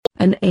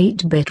An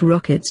 8-Bit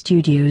Rocket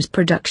Studios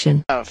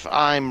production.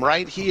 I'm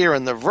right here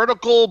in the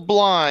vertical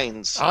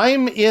blinds.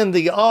 I'm in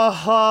the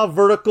AHA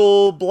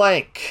vertical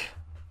blank.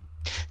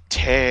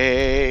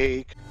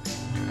 Take.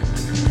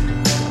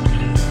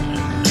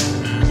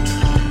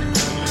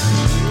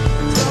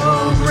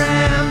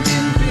 Programmed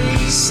in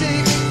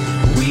BASIC,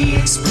 we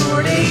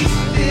explored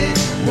 8-bit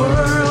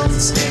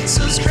worlds.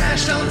 Pixels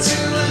crashed onto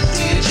a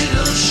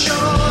digital shore.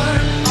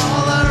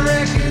 All our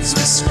records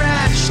were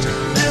scratched,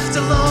 left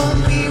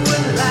alone we were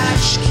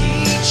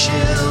latchkey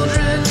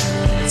children,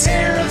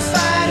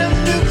 terrified of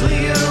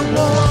nuclear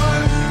war.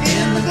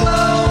 In the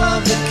glow of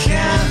the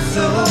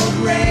cathode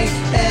ray,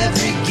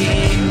 every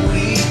game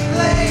we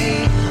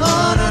play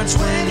on our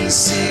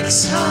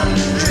 2600.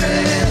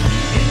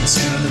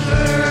 Into the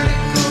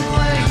vertical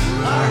blank,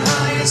 our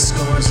highest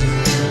scores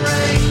have been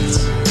ranked.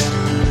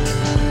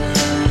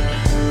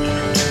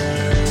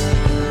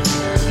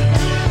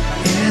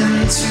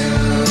 Into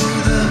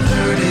the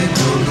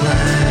vertical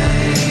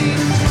blank,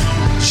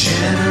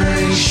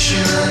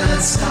 generation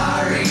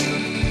Atari.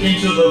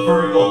 Into the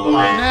vertical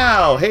blank.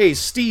 Now, hey,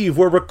 Steve,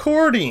 we're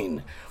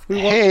recording.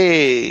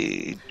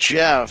 Hey,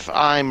 Jeff,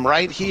 I'm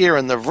right here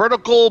in the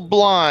vertical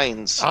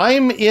blinds.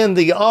 I'm in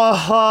the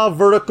AHA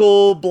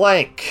vertical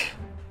blank.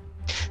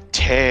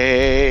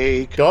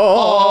 Take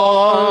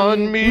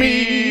on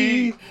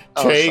me.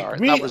 Oh, Take sorry.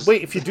 me.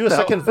 Wait, if you do a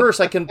second verse,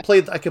 I can play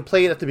it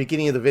at the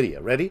beginning of the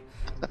video. Ready?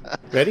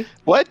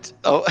 What?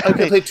 Oh, I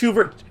can play two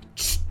verses.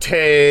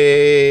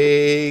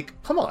 Take.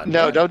 Come on.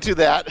 No, man. don't do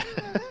that.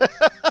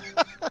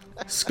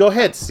 Go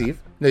ahead, Steve.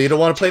 No, you don't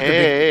want to play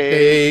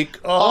it. Take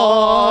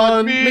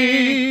on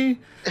me.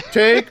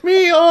 Take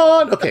me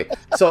on. Okay.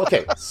 So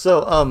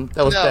that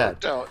was bad.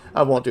 Don't.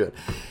 I won't do it.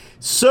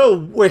 So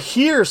we're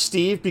here,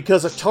 Steve,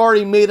 because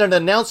Atari made an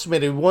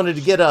announcement and we wanted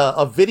to get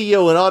a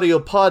video and audio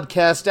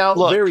podcast out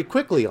very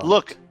quickly on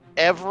it.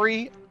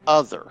 Every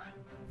other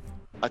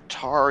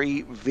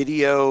Atari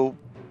video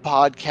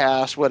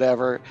podcast,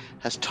 whatever,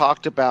 has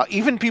talked about,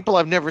 even people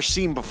I've never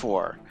seen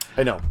before.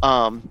 I know.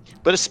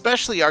 But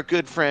especially our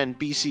good friend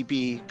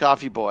BCB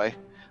Coffee Boy.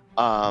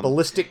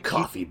 Ballistic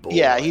Coffee Boy.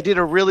 Yeah, he did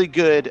a really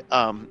good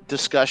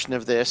discussion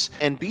of this.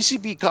 And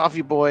BCB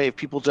Coffee Boy, if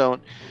people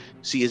don't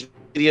see his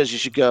videos, you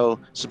should go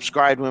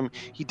subscribe to him.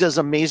 He does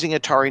amazing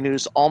Atari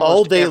news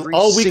almost every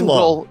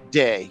single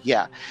day.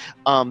 Yeah.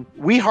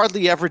 We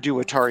hardly ever do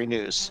Atari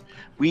news.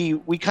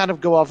 We kind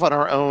of go off on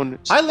our own.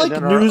 I like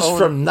news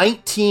from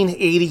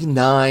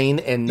 1989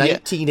 and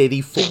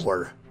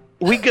 1984.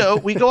 We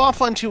go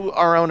off onto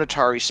our own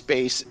Atari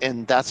space,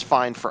 and that's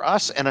fine for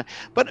us. And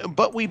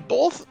but we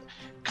both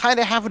kind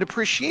of have an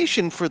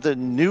appreciation for the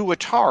new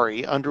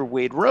Atari under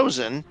Wade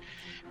Rosen,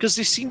 because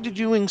they seem to be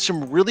doing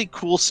some really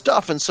cool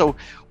stuff. And so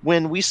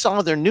when we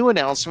saw their new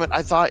announcement,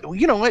 I thought, well,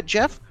 you know what,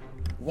 Jeff?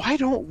 Why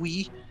don't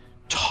we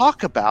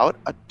talk about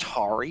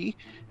Atari's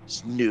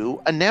new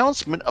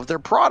announcement of their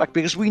product?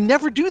 Because we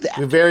never do that.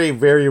 Very,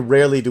 very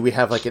rarely do we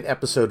have like an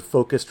episode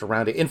focused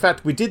around it. In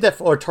fact, we did that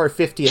for Atari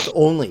 50th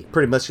only.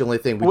 Pretty much the only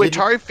thing.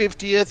 Atari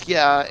 50th,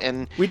 yeah.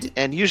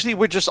 And usually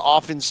we're just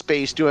off in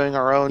space doing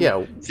our own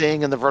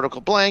thing in the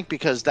vertical blank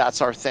because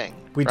that's our thing.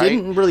 We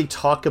didn't really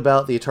talk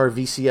about the Atari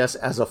VCS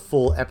as a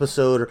full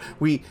episode.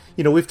 We've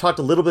talked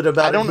a little bit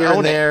about it here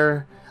and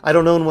there. I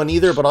don't own one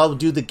either, but I'll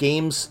do the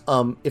games.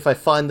 If I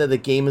find that the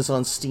game is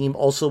on Steam,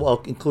 also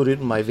I'll include it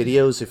in my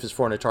videos if it's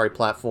for an Atari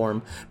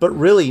platform. But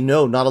really,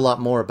 no, not a lot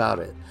more about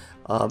it.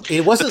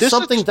 It wasn't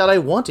something that I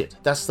wanted.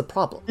 That's the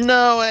problem.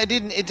 No, I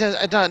didn't.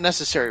 It's not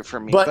necessary for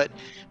me. But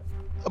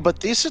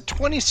this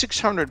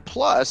 2600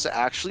 Plus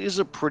actually is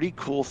a pretty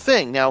cool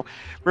thing. Now,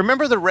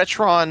 remember the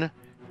Retron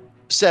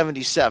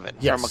 77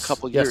 from a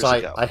couple years ago?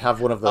 Yes, I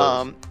have one of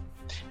those.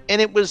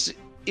 And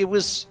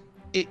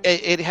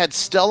it had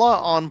Stella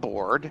on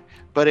board,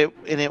 but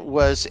it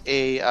was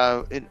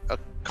a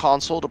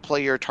console to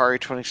play your Atari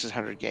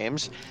 2600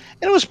 games,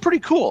 and it was pretty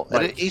cool.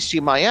 Right. It had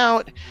HDMI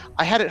out.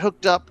 I had it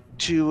hooked up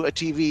to a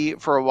TV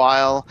for a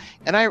while,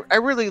 and I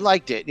really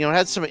liked it. It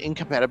had some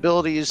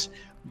incompatibilities,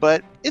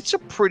 but it's a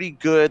pretty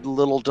good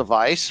little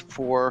device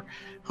for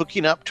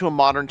hooking up to a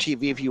modern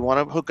TV if you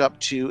want to hook up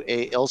to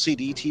a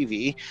LCD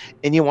TV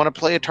and you want to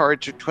play Atari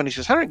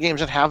 2600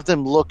 games and have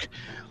them look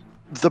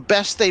the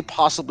best they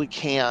possibly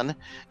can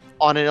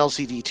on an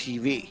LCD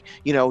TV.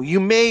 You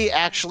may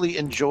actually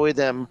enjoy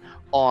them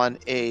on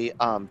a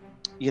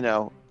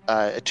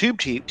tube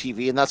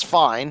TV, and that's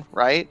fine,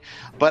 right?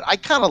 But I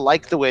kind of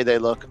like the way they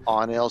look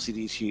on an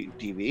LCD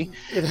TV.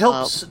 It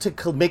helps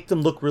to make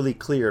them look really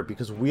clear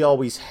because we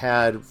always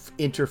had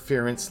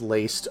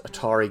interference-laced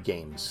Atari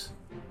games.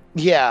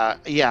 Yeah.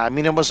 I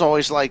mean, it was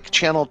always like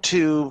channel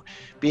 2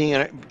 being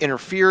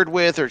interfered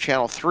with, or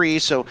channel 3.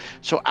 So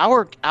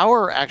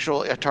our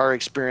actual Atari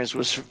experience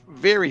was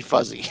very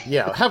fuzzy.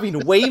 Yeah, having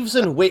waves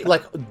and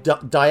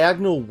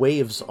diagonal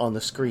waves on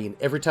the screen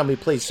every time we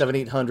played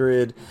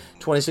 7800,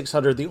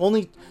 2600. The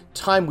only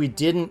time we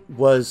didn't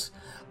was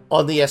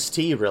on the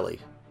ST, really.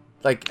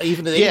 Like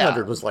even the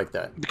 800 was like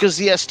that. Because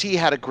the ST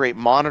had a great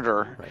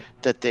monitor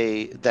that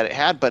it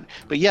had, but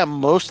yeah,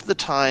 most of the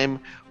time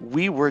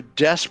we were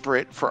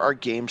desperate for our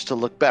games to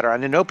look better.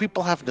 And I know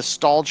people have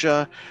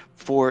nostalgia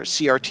for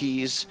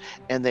CRTs,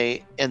 and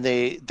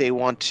they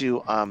want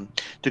to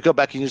go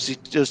back and use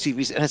those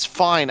TVs, and it's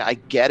fine. I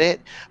get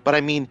it, but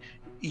I mean,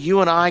 you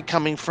and I,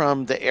 coming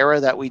from the era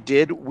that we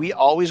did, we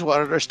always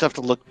wanted our stuff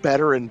to look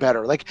better and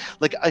better. Like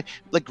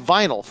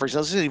vinyl, for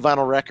example,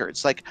 vinyl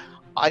records. Like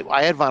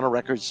I had vinyl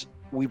records.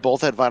 We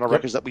both had vinyl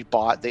records that we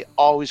bought. They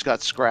always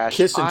got scratched.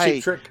 Kiss and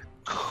Cheap Trick.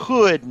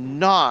 Could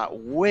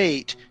not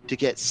wait to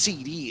get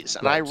CDs,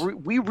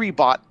 and we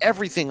rebought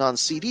everything on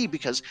CD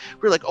because we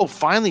were like, oh,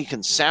 finally you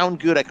can sound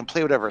good. I can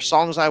play whatever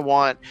songs I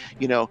want.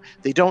 You know,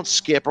 they don't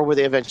skip, or where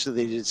they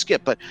eventually did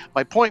skip. But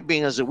my point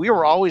being is that we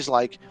were always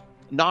like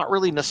not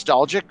really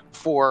nostalgic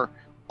for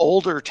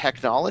older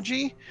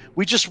technology.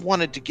 We just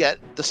wanted to get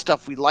the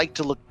stuff we liked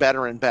to look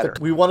better and better.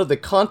 We wanted the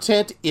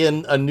content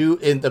in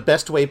the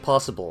best way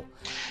possible.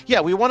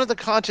 Yeah, we wanted the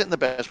content in the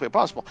best way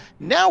possible.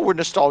 Now we're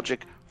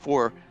nostalgic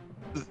for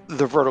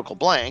the vertical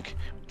blank,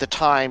 the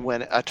time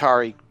when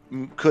Atari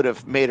could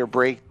have made or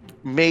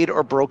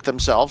broke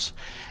themselves.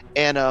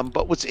 And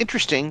but what's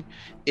interesting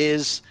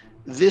is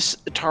this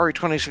Atari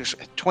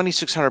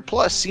 2600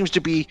 Plus seems to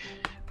be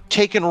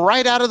taken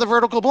right out of the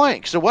vertical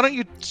blank. So why don't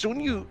you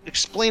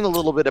explain a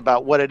little bit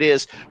about what it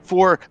is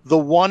for the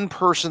one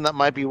person that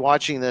might be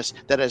watching this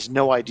that has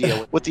no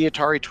idea what the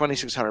Atari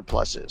 2600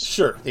 Plus is?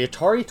 Sure. The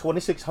Atari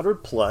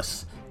 2600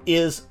 Plus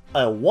is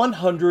a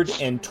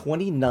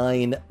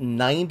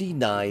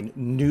 $129.99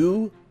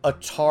 new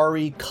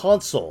Atari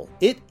console.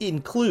 It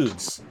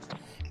includes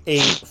a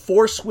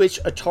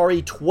 4-switch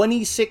Atari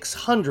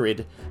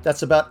 2600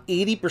 that's about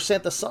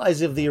 80% the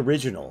size of the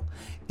original.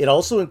 It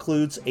also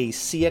includes a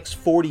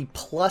CX40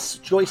 Plus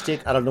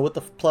joystick. I don't know what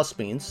the plus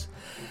means.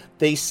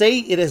 They say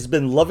it has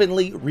been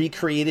lovingly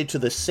recreated to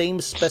the same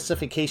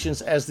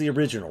specifications as the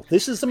original.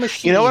 This is a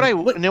machine. You know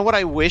what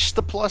I wish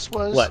the Plus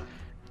was? What?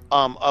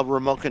 A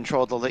remote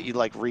control to let you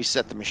like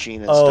reset the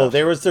machine and stuff.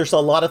 There's a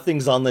lot of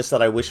things on this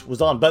that I wish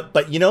was on, but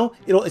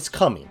it's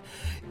coming.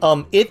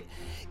 It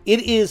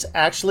is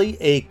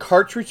actually a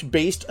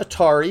cartridge-based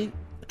Atari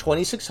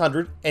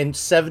 2600 and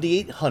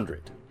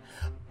 7800.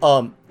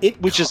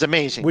 Which is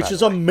amazing. Which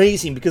is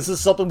amazing because this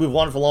is something we've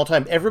wanted for a long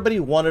time.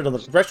 Everybody wanted on the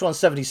Retron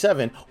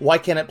 77. Why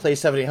can't it play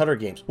 7800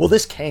 games? Well,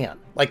 this can.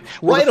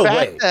 Right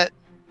away.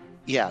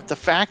 The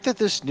fact that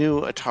this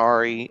new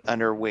Atari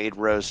under Wade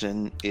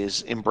Rosen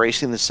is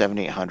embracing the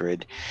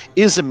 7800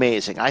 is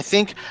amazing. I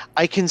think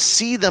I can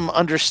see them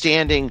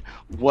understanding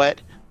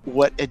what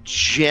a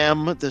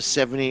gem the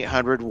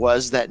 7800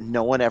 was that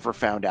no one ever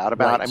found out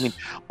about. Right. I mean,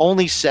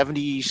 only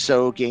 70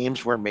 so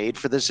games were made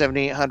for the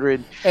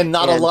 7800, and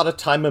a lot of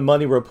time and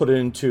money were put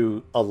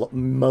into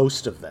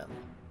most of them.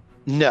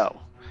 No.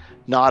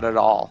 Not at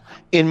all.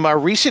 In my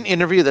recent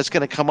interview that's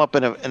going to come up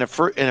in a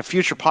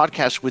future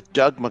podcast with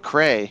Doug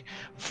McRae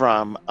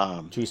from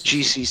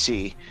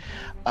GCC,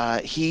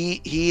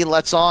 he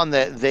lets on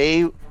that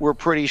they were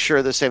pretty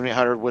sure the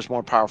 7800 was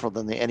more powerful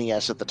than the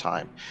NES at the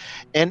time.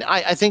 And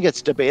I think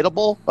it's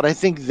debatable, but I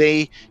think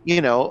they,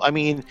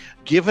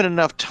 given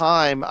enough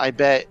time, I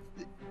bet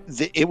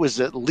it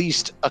was at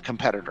least a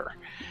competitor.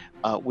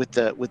 With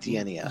the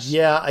NES.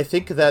 Yeah, I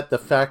think that the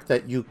fact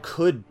that you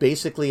could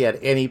basically at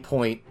any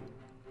point,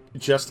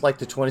 just like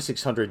the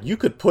 2600, you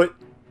could put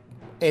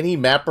any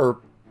mapper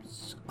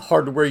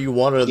hardware you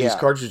wanted on these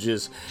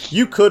cartridges.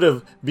 You could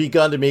have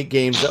begun to make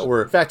games that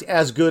were, in fact,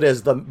 as good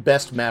as the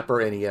best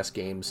mapper NES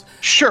games.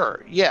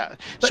 Sure, yeah.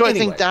 But so anyway. I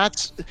think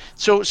that's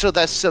so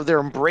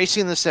they're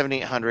embracing the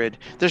 7800.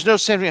 There's no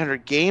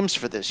 7800 games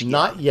for this yet.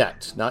 Not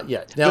yet. Now,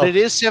 but it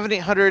is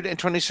 7800 and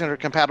 2600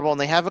 compatible, and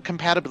they have a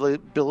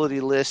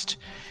compatibility list.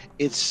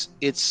 It's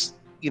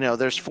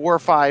there's 4 or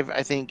 5,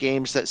 I think,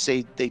 games that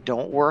say they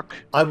don't work.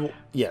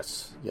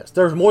 Yes.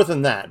 There's more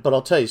than that, but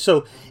I'll tell you.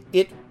 So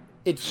it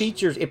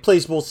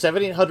plays both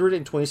 7800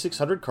 and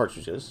 2600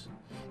 cartridges.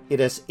 It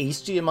has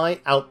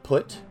HDMI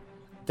output.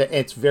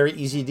 It's very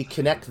easy to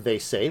connect, they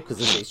say, because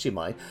it's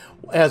HDMI.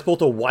 It has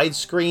both a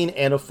widescreen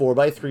and a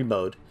 4x3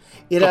 mode.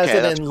 It has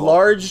an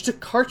enlarged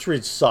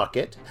cartridge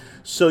socket,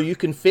 so you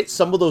can fit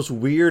some of those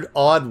weird,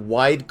 odd,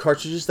 wide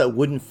cartridges that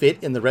wouldn't fit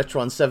in the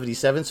Retron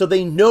 77. So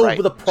they know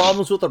the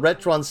problems with the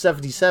Retron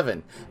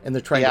 77, and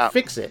they're trying to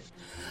fix it.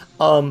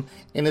 And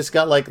it's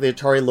got the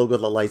Atari logo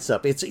that lights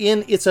up. It's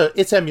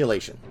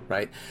emulation,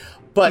 right?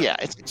 But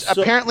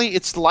apparently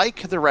it's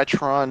like the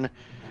Retron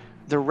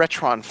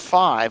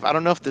 5. I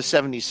don't know if the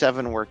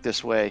 77 worked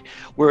this way,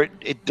 where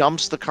it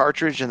dumps the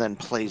cartridge and then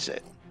plays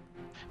it.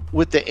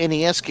 With the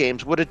NES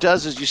games, what it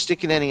does is you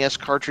stick an NES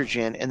cartridge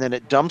in, and then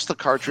it dumps the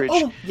cartridge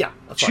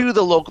to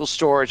the local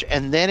storage,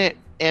 and then it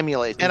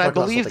emulates. And I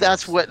believe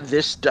that's what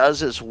this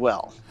does as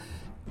well.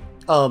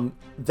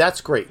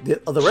 That's great.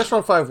 The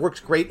Restaurant 5 works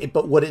great,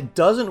 but what it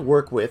doesn't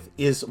work with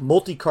is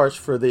multi-carts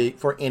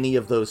for any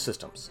of those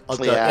systems.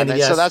 Yeah,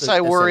 NES, so that's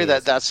I worry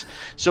that's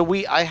so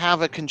I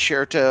have a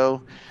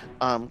Concerto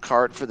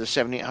cart for the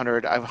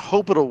 7800. I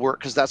hope it'll work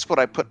because that's what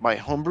I put my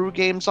homebrew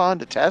games on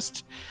to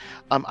test.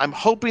 I'm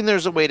hoping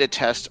there's a way to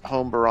test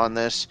homebrew on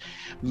this.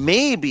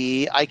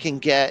 Maybe I can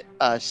get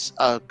a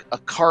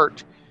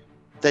cart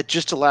that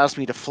just allows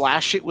me to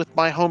flash it with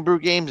my homebrew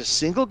games, a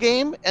single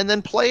game, and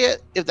then play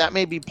it, if that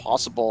may be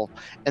possible,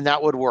 and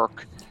that would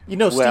work. You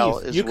know,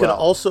 Steve, you can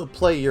also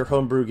play your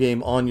homebrew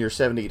game on your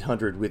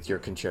 7800 with your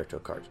Concerto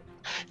cart.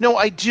 No,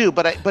 I do,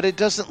 but it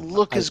doesn't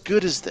look as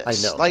good as this.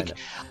 I know. Like,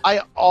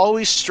 I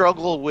always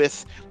struggle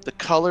with the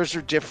colors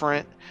are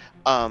different.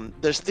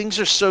 Things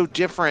are so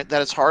different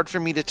that it's hard for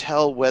me to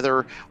tell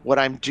whether what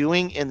I'm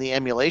doing in the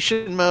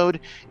emulation mode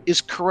is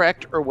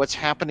correct or what's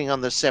happening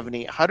on the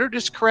 7800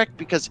 is correct,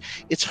 because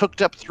it's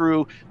hooked up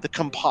through the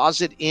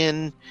composite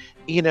and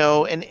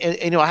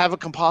I have a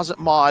composite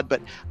mod,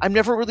 but I'm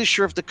never really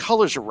sure if the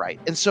colors are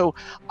right. And so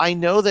I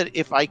know that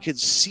if I could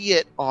see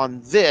it on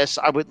this,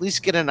 I would at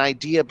least get an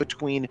idea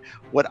between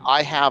what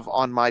I have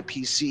on my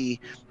PC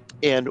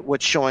and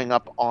what's showing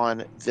up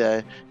on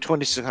the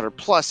 2600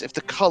 Plus, if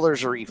the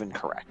colors are even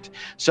correct.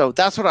 So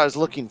that's what I was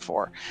looking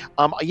for.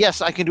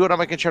 Yes, I can do it on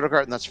my Concerto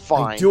cart, and that's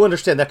fine. I do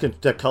understand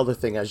that color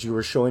thing, as you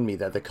were showing me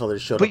that the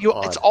colors showed up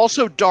odd. It's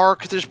also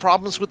dark. There's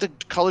problems with the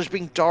colors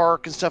being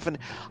dark and stuff. And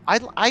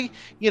I'm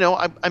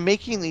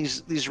making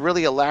these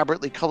really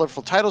elaborately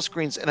colorful title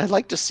screens, and I'd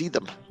like to see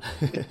them.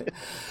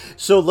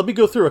 So let me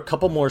go through a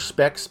couple more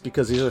specs,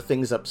 because these are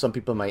things that some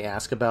people might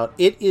ask about.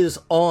 It is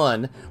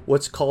on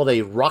what's called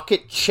a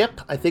Rocket Chip.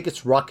 I think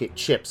it's Rocket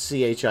Chip,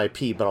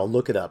 CHIP, but I'll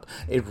look it up.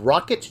 A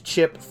Rocket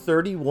Chip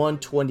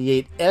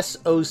 3128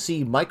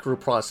 SoC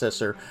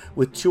microprocessor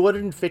with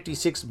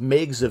 256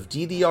 megs of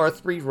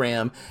DDR3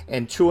 RAM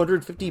and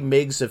 250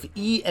 megs of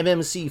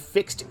eMMC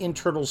fixed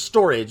internal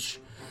storage.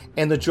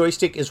 And the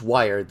joystick is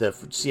wired. The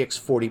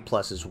CX40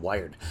 Plus is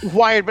wired.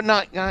 Wired, but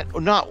not.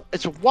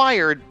 It's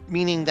wired,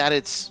 meaning that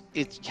it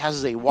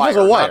has a wire. It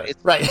has a wire,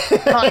 right?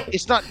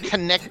 It's not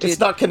connected. It's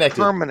not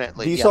connected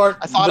permanently. These aren't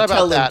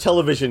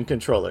television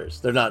controllers.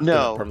 They're not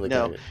permanently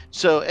connected.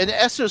 So an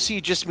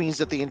SoC just means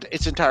that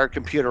its entire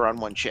computer on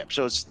one chip.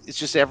 So it's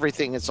just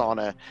everything is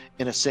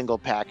in a single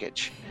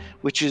package,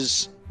 which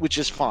is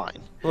fine.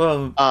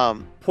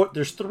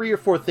 There's 3 or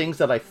 4 things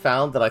that I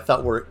found that I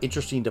thought were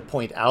interesting to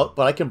point out,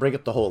 but I can bring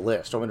up the whole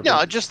list.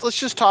 Let's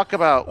just talk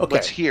about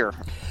what's here.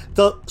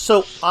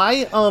 So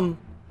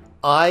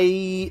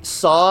I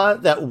saw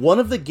that one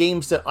of the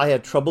games that I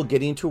had trouble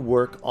getting to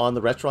work on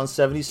the Retron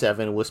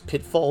 77 was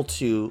Pitfall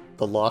 2: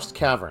 The Lost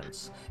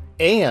Caverns,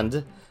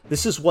 and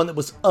this is one that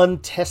was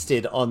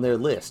untested on their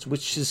list,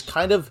 which is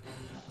kind of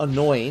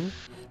annoying,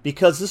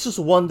 because this is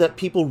one that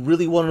people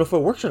really want to know if it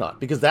works or not,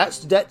 because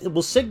that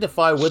will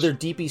signify whether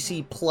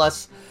DPC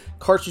Plus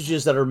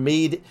cartridges that are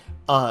made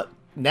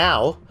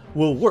now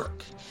will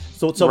work.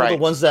 So it's some of the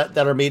ones that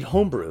are made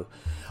homebrew.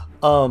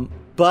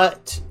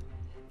 But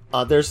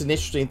there's an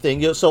interesting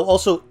thing. So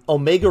also,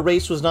 Omega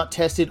Race was not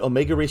tested.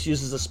 Omega Race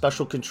uses a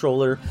special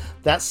controller.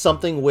 That's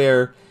something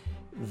where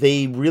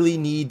they really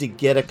need to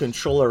get a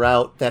controller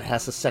out that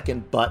has a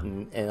second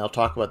button, and I'll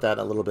talk about that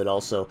a little bit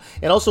also.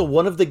 And also,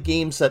 one of the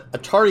games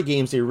Atari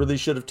games they really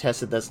should have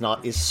tested is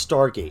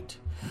Stargate.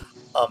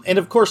 And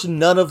of course,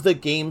 none of the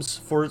games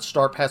for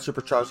Star Path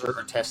Supercharger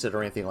are tested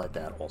or anything like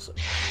that also.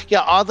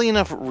 Yeah, oddly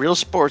enough, Real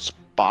Sports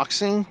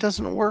Boxing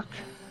doesn't work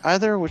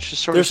either, which is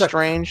sort of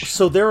strange.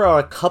 So there are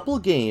a couple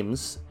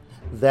games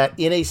that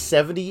in a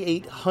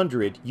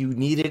 7800 you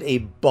needed a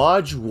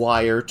bodge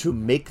wire to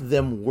make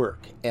them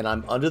work, and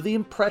I'm under the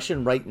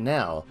impression right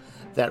now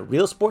that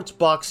Real Sports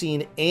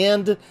Boxing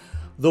and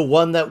the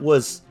one that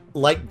was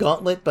like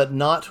Gauntlet but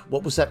not,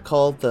 what was that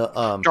called, the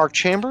Dark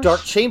Chambers?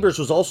 Dark Chambers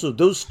was also,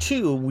 those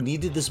two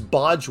needed this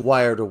bodge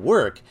wire to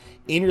work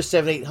in your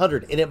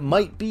 7800, and it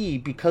might be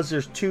because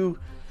there's two,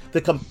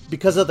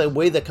 because of the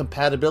way the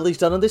compatibility is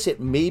done on this, it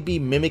may be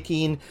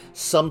mimicking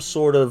some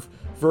sort of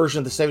version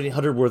of the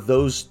 7800 where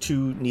those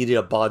two needed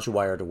a bodge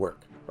wire to work,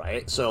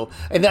 right? So,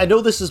 and I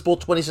know this is both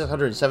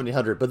 2600 and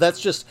 7800, but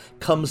that's just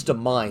comes to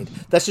mind.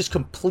 That's just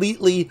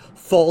completely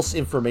false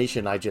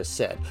information I just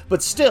said,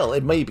 but still,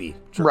 it may be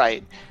true.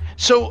 Right.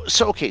 So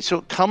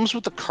it comes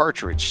with the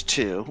cartridge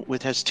too,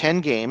 which has 10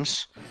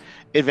 games: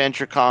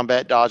 Adventure,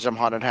 Combat, Dodge 'em,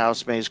 Haunted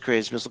House, Maze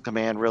Craze, Missile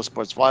Command, Real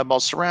Sports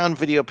Volleyball, Surround,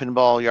 Video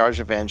Pinball, Yard's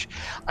Revenge.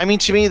 I mean,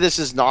 to me, this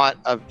is not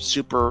a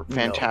super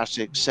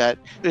fantastic set.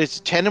 It's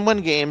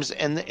 10-in-1 games,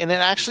 and it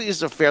actually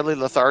is a fairly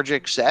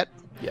lethargic set.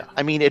 Yeah.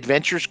 I mean,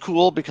 Adventure's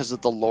cool because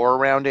of the lore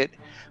around it.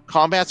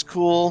 Combat's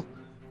cool,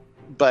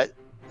 but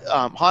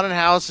Haunted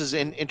House is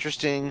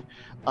interesting.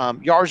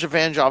 Yard's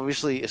Revenge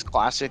obviously is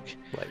classic.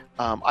 Right.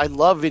 I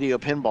love Video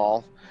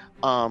Pinball,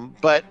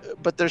 but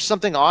there's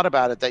something odd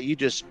about it that you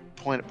just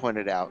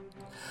pointed out.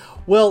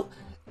 Well,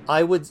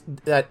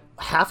 that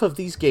half of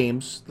these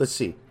games, let's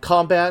see,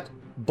 Combat,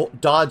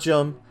 Dodge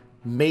 'em,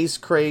 Maze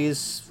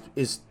Craze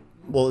is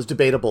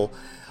debatable.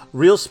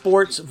 Real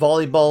Sports,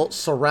 Volleyball,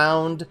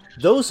 Surround,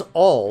 those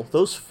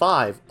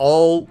 5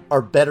 all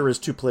are better as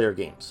 2-player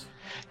games.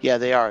 Yeah,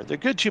 they are. They're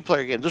good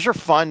 2-player games. Those are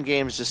fun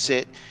games to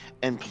sit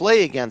and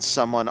play against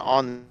someone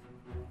on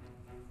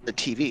the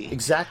TV.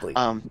 Exactly.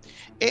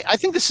 I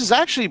think this is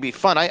actually be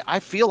fun. I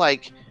feel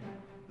like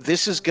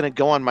this is going to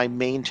go on my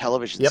main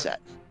television set.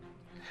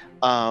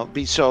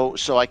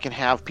 So I can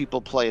have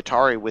people play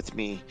Atari with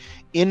me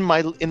in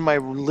my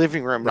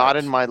living room, not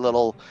in my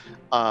little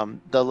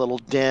the little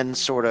den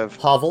sort of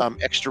hovel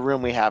extra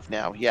room we have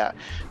now. Yeah,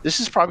 this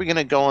is probably going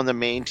to go on the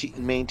main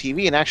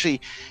TV, and actually,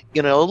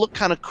 it'll look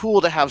kind of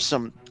cool to have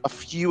a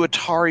few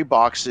Atari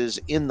boxes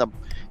in the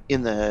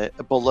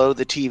below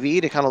the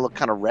TV to kind of look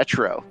kind of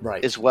retro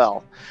as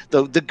well.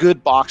 The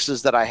good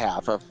boxes that I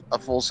have of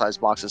full-size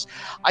boxes.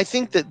 I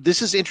think that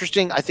this is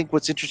interesting. I think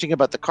what's interesting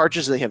about the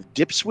cartridges, they have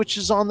dip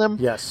switches on them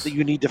that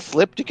you need to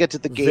flip to get to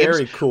the games.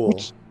 Very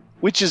cool.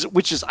 Which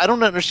is I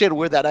don't understand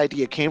where that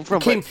idea came from.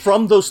 It came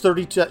from those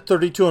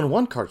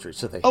 32-in-1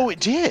 cartridges that they had. Oh,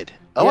 it did.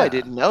 Oh, yeah. I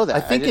didn't know that. I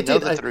think it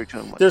did.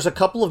 There's a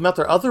couple of them out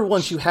there. Other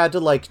ones you had to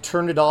like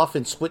turn it off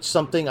and switch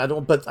something.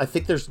 But I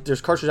think there's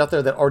cartridges out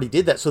there that already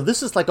did that. So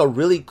this is like a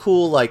really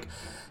cool like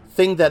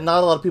thing that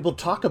not a lot of people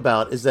talk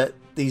about. Is that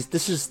these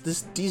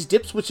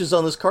dip switches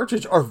on this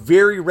cartridge are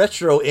very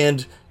retro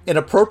and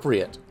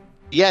inappropriate.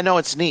 Yeah, no,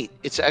 it's neat.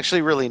 It's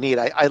actually really neat.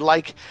 I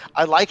like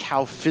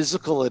how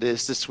physical it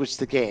is to switch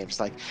the games.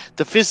 Like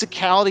the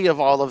physicality of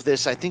all of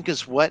this, I think,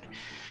 is what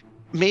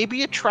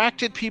maybe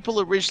attracted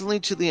people originally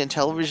to the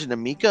Intellivision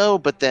Amico,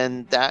 but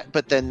then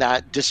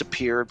that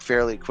disappeared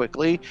fairly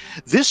quickly.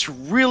 This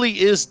really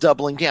is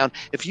doubling down.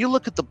 If you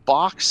look at the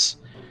box,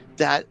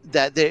 that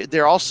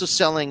they're also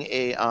selling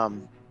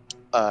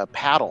a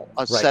paddle,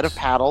 set of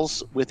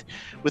paddles with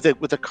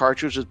a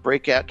cartridge with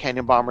Breakout,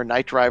 Canyon Bomber,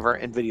 Night Driver,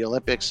 and Video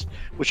Olympics,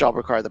 which all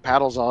require the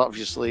paddles,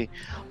 obviously.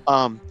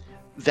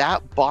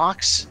 That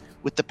box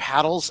with the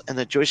paddles and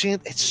the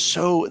joystick, it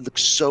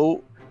looks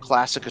so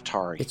classic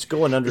Atari. It's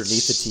going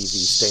underneath the TV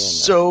stand.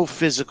 So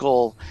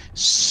physical,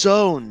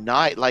 so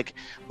nice.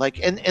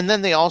 And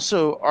then they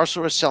also are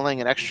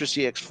selling an extra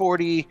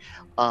CX40,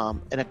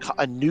 and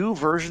a new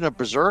version of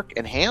Berserk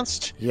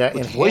enhanced. Yeah,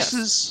 with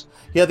voices.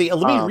 Yeah,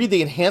 let me read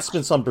the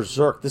enhancements on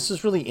Berserk. This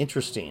is really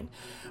interesting.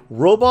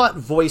 Robot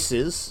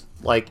voices,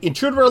 like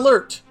intruder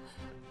alert.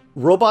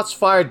 Robots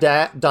fire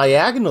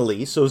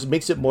diagonally, so it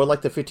makes it more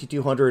like the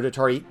 5200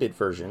 Atari 8-bit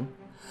version.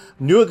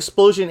 New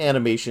explosion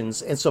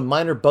animations and some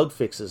minor bug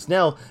fixes.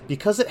 Now,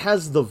 because it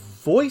has the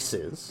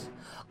voices,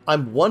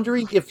 I'm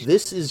wondering if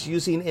this is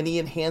using any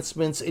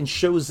enhancements and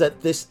shows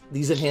that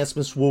these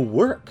enhancements will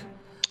work.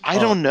 I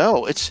don't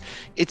know.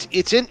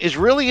 It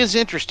really is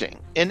interesting.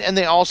 And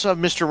they also have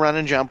Mr. Run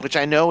and Jump, which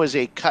I know is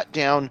a cut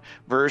down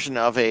version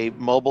of a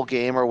mobile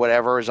game or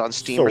whatever is on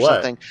Steam or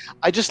something.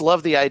 I just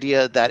love the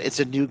idea that it's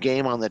a new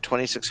game on the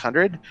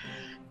 2600.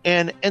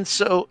 And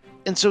so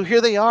here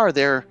they are.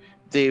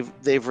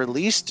 They've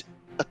released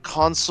a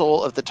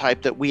console of the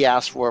type that we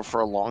asked for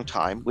a long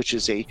time, which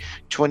is a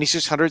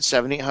 2600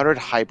 7800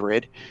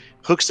 hybrid.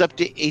 Hooks up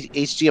to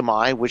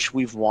HDMI, which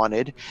we've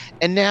wanted,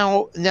 and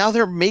now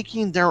they're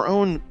making their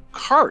own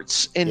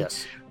carts and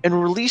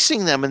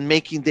releasing them and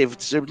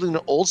they're doing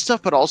old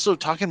stuff, but also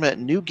talking about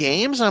new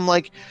games. I'm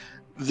like,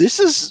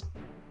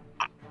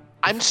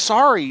 I'm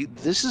sorry,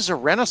 this is a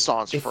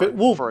renaissance for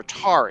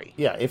Atari.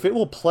 Yeah, if it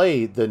will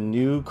play the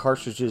new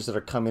cartridges that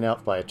are coming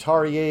out by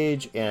Atari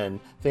Age and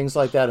things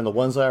like that, and the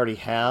ones I already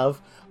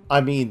have, I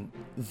mean,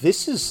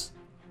 this is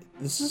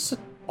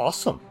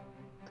awesome.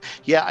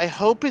 Yeah, I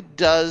hope it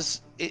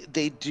does.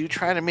 They do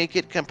try to make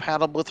it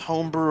compatible with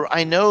homebrew.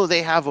 I know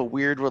they have a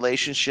weird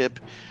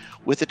relationship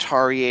with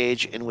Atari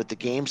Age and with the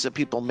games that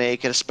people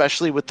make, and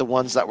especially with the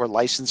ones that were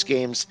licensed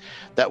games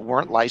that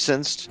weren't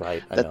licensed,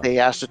 that they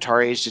asked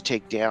Atari Age to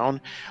take down.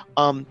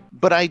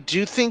 But I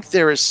do think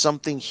there is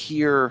something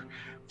here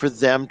for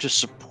them to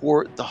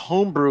support the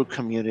homebrew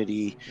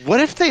community.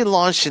 What if they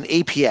launched an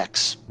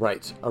APX?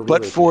 Right.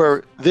 But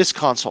for this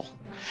console?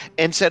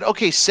 And said,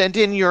 okay, send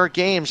in your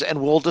games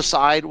and we'll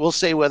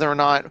say whether or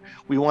not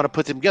we want to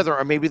put them together,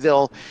 or maybe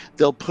they'll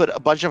put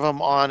a bunch of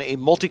them on a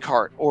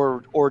multi-cart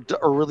or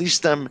release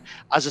them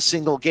as a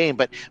single game,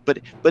 but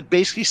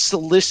basically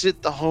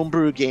solicit the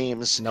homebrew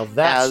games. Now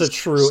that's as a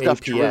true stuff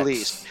APX. to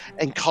release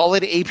and call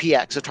it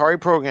APX, Atari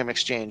Program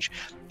Exchange.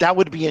 That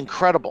would be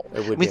incredible.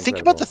 Think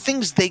about the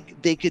things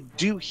they could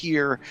do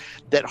here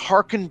that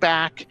harken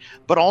back,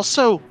 but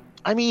also,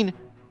 I mean,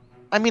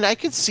 I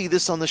could see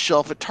this on the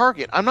shelf at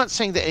Target. I'm not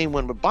saying that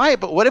anyone would buy it,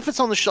 but what if it's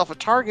on the shelf at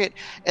Target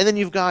and then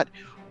you've got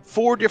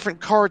 4 different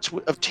carts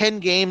of 10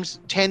 games,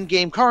 10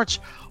 game carts.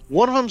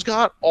 One of them's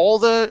got all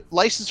the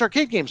licensed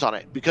arcade games on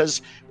it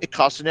because it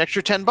costs an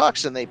extra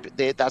 $10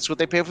 and that's what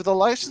they pay for the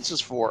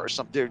licenses for or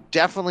something. There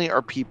definitely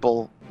are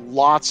people,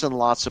 lots and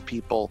lots of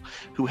people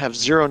who have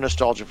zero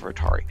nostalgia for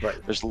Atari.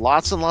 Right. There's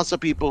lots and lots of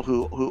people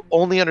who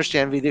only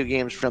understand video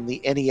games from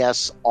the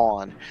NES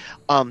on.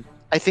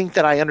 I think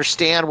that I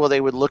understand why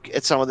they would look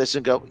at some of this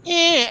and go,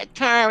 yeah,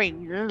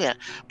 Atari. Yeah.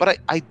 But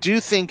I do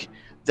think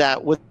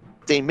that what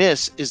they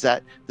miss is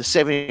that the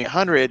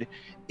 7800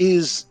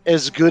 is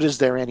as good as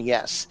their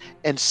NES.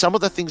 And some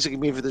of the things that can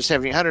be for the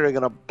 7800 are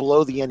going to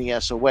blow the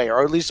NES away,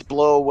 or at least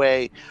blow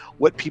away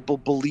what people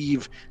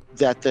believe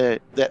that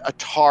that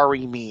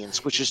Atari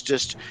means, which is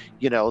just,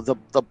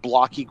 the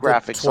blocky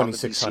graphics on the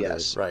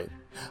VCS. Right.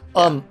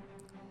 Yeah.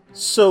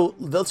 So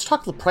let's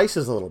talk the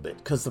prices a little bit,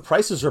 because the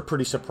prices are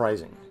pretty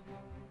surprising.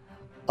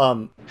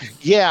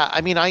 Yeah,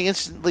 I mean, I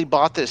instantly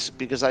bought this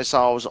because I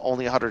saw it was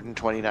only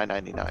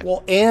 $129.99.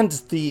 Well, and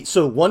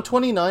so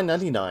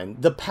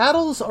 $129.99. The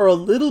paddles are a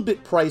little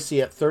bit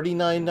pricey at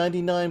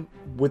 $39.99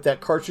 with that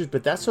cartridge,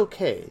 but that's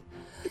okay.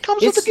 It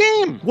comes with the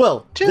game.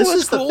 Well, this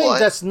is cool. The thing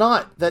that's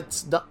not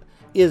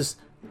is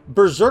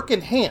Berserk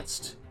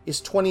Enhanced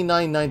is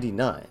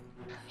 $29.99.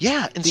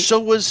 Yeah, and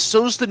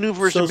so's the new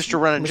version of Mr.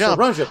 Run and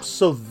Jump.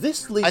 So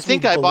this leads I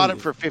think I bought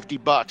it for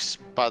 $50,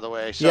 by the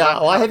way. So yeah,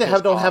 I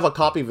don't have a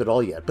copy of it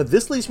all yet, but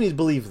this leads me to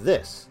believe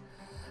that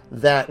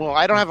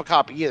I don't have a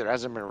copy either. It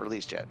hasn't been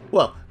released yet.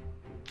 Well,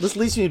 this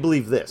leads me to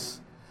believe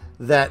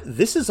that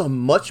this is a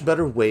much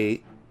better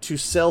way to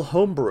sell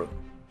homebrew,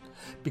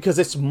 because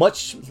it's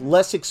much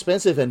less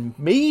expensive, and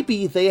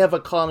maybe they have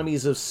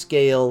economies of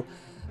scale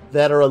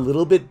that are a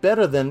little bit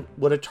better than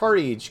what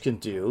Atari Age can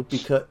do.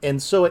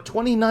 And so at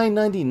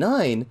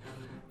 $29.99,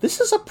 this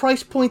is a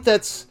price point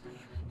that's,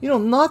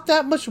 not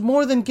that much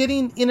more than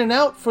getting In and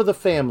Out for the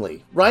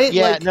family, right?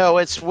 Yeah, no,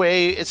 it's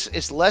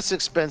less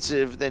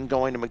expensive than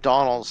going to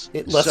McDonald's.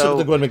 Less expensive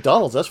than going to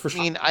McDonald's, that's for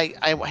sure. I mean,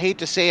 I hate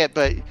to say it,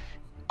 but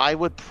I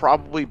would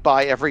probably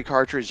buy every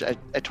cartridge at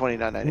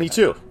 $29.99.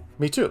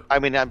 Me too. I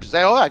mean, I'm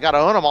saying, I got to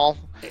own them all.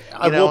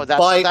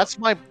 That's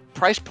my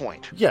price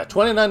point. Yeah,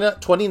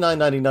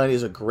 $29.99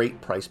 is a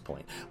great price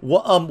point.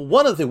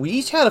 One of we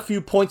each had a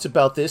few points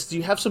about this. Do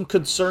you have some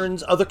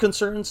other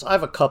concerns? I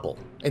have a couple,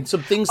 and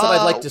some things that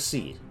I'd like to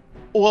see.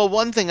 Well,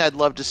 one thing I'd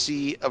love to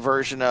see a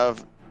version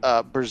of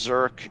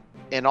Berserk,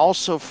 and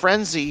also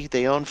Frenzy.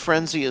 They own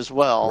Frenzy as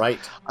well. Right.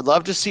 I'd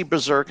love to see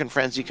Berserk and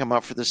Frenzy come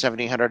out for the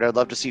 7800. I'd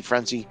love to see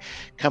Frenzy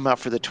come out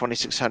for the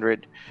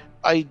 2600.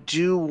 I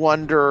do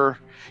wonder,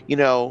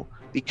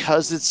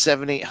 because it's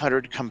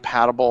 7800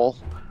 compatible,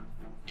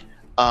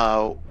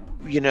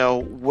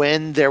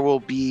 when there will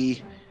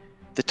be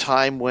the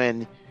time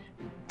when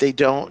they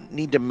don't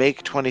need to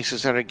make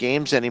 2600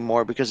 games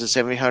anymore, because the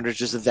 7800 is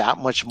just that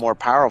much more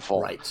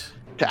powerful. Right.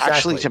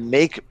 Actually to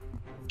make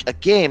a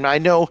game. I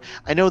know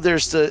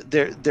there's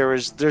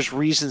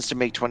reasons to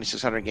make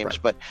 2600 games,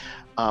 right. But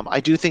I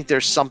do think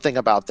there's something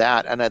about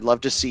that, and I'd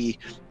love to see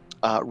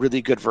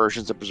really good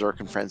versions of Berserk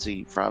and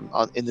Frenzy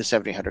in the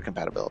 7800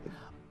 compatibility.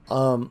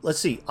 Let's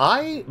see.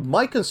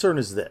 My concern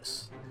is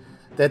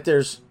that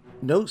there's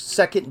no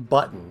second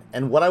button,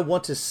 and what I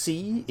want to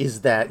see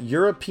is that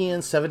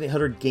European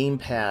 7800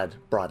 gamepad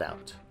brought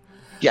out.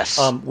 Yes.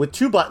 With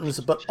 2 buttons,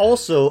 but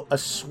also a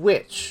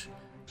switch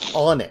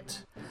on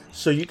it.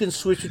 So you can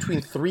switch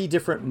between 3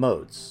 different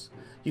modes.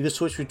 You can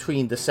switch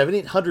between the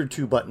 7800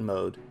 2-button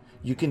mode.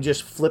 You can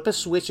just flip a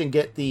switch and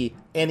get the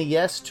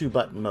NES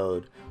 2-button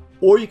mode.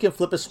 Or you can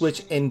flip a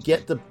switch and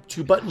get the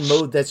 2-button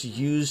mode that's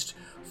used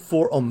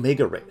for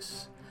Omega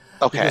Race.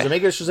 Okay. Because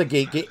Omega Race is a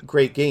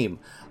great game.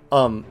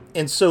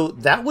 And so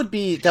that would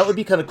be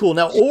kind of cool.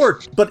 Now,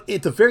 but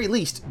at the very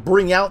least,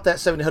 bring out that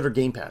 700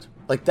 gamepad.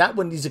 Like, that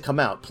one needs to come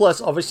out.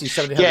 Plus, obviously,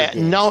 700 Yeah,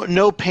 games.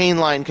 no pain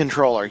line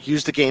controller.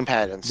 Use the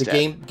gamepad instead.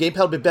 The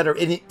gamepad would be better.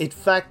 And in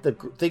fact, the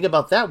thing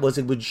about that was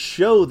it would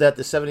show that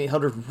the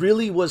 7800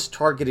 really was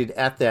targeted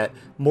at that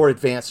more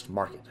advanced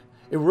market.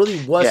 It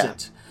really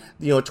wasn't,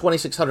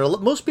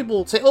 2600. Most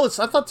people say,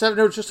 I thought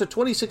 700 was just a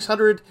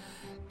 2600.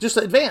 Just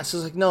advanced.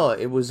 It's like, no,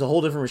 it was a whole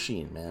different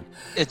machine, man.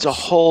 It's a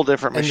whole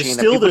different machine.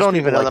 Still, people don't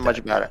even know that much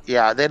about it.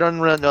 Yeah, they don't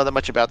really know that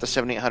much about the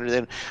 7800.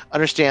 They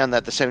understand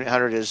that the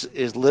 7800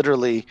 is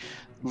literally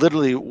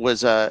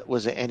was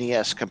an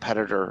NES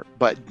competitor,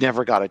 but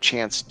never got a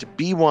chance to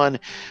be one.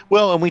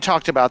 Well, and we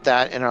talked about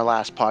that in our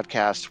last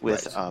podcast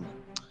with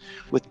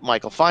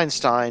Michael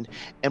Feinstein,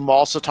 and we'll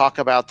also talk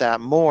about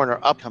that more in our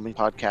upcoming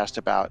podcast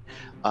about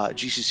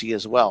GCC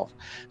as well.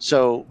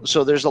 So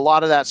there's a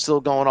lot of that still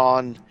going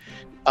on.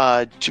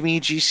 To me,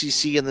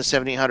 GCC and the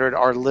 7800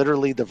 are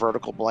literally the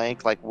vertical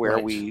blank, like where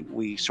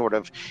we sort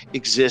of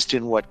exist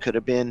in what could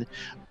have been,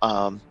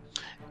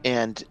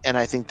 and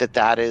I think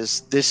that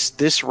is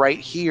this right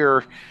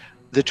here,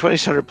 the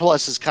 2600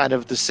 Plus is kind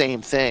of the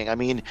same thing. I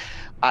mean,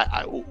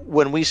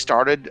 when we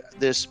started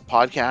this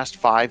podcast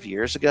 5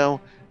 years ago,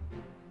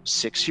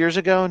 6 years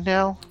ago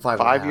now,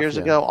 5 years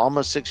ago,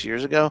 almost 6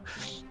 years ago,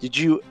 did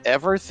you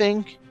ever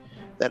think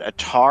that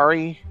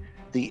Atari,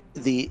 the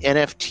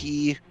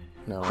NFT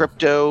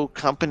crypto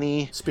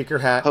company, Speaker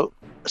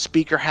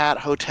Hat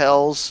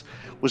Hotels,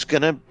 was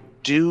gonna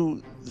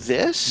do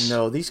this?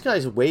 No, these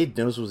guys, Wade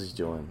knows what he's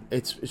doing.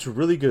 It's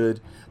really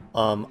good.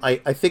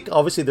 I think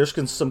obviously there's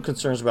some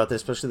concerns about this,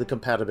 especially the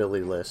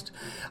compatibility list.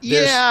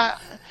 I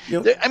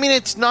mean,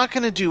 it's not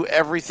going to do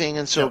everything,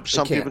 and so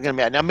some people are going to be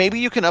mad. Now, maybe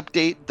you can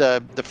update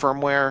the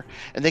firmware,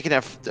 and they can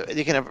have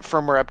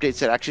firmware updates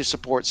that actually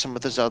support some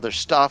of this other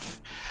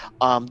stuff.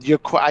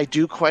 I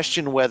do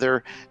question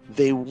whether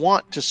they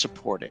want to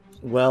support it.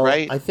 Well,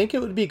 right? I think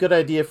it would be a good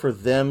idea for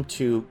them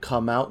to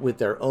come out with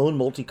their own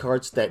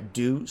multi-carts that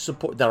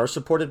are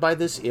supported by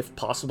this, if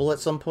possible, at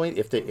some point,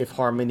 if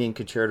Harmony and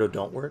Concerto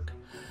don't work.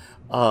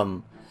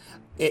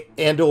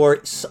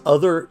 And/or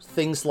other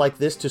things like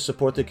this to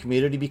support the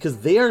community, because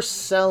they are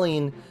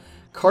selling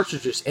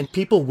cartridges and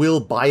people will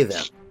buy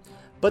them.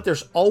 But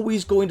there's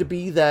always going to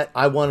be that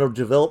I want to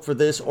develop for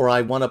this, or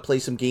I want to play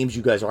some games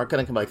you guys aren't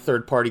going to come, like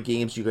third-party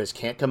games you guys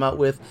can't come out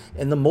with.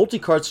 And the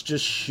multi-carts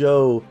just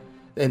show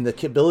and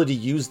the ability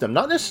to use them.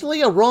 Not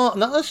necessarily a ROM,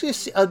 not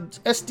necessarily a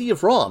SD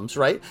of ROMs,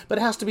 right? But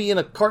it has to be in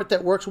a cart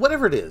that works,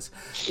 whatever it is.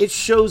 It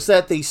shows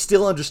that they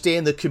still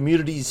understand the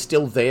community is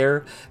still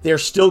there. They're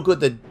still good.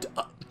 The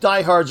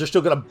diehards are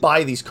still going to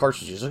buy these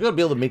cartridges. They're going to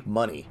be able to make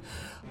money.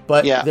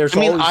 But there's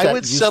always that I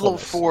would settle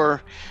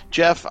for,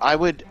 Jeff, I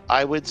would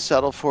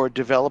settle for a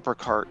developer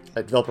cart.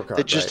 A developer cart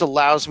that just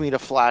allows me to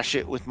flash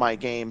it with my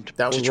game to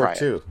try it. That would work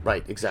too.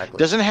 Right, exactly.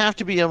 Doesn't have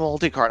to be a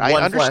multi-cart. I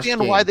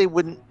understand why they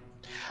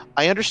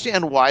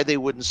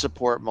wouldn't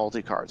support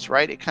multi-carts,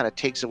 right? It kind of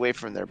takes away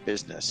from their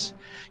business.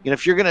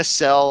 If you're going to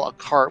sell a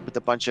cart with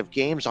a bunch of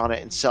games on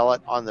it and sell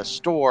it on the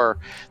store,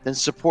 then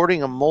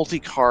supporting a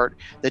multi-cart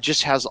that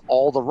just has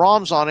all the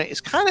ROMs on it is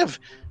kind of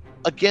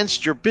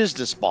against your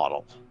business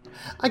model.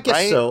 I guess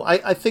right? So.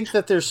 I think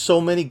that there's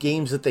so many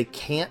games that they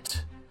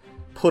can't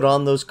put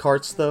on those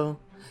carts, though.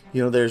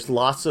 There's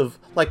lots of,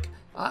 like,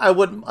 I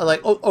wouldn't,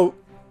 like,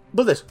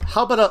 but this,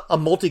 how about a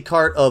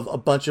multi-cart of a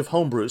bunch of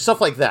homebrews, stuff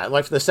like that,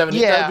 like for the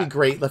 70s, that'd be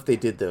great if they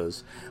did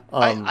those.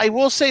 I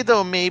will say,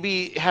 though,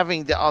 maybe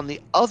having on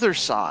the other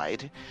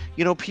side,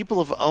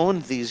 people have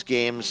owned these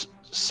games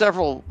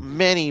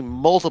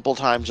multiple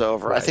times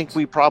over. Right. I think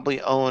we probably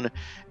own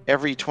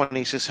every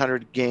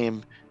 2600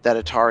 game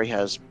that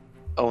Atari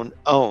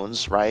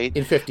owns, right?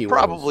 In 50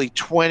 probably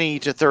 20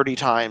 to 30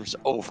 times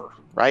over,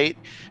 right?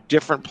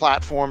 Different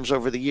platforms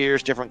over the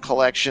years, different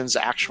collections,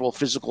 actual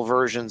physical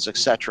versions,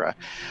 etc.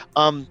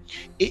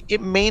 It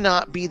may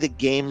not be the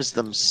games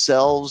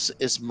themselves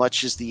as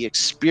much as the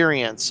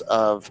experience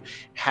of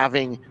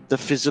having the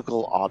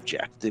physical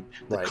object, the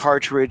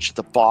cartridge,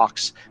 the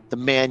box, the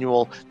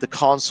manual, the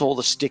console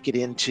to stick it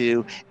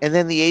into, and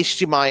then the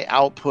HDMI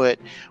output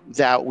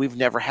that we've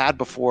never had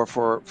before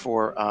for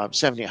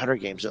 7800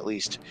 games at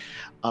least.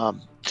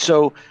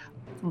 So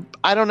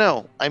I don't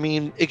know. I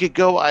mean, it could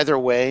go either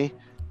way.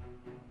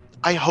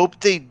 I hope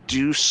they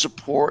do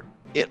support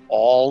it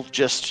all,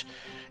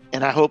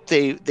 and I hope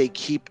they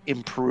keep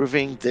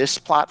improving this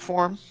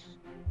platform,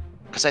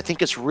 because I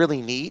think it's really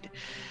neat.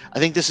 I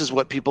think this is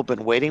what people have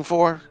been waiting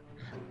for.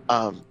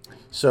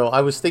 So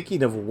I was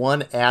thinking of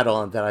one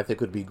add-on that I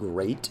think would be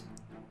great.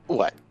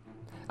 What?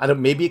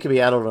 Maybe it could be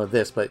add-on to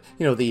this, but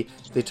the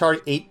Atari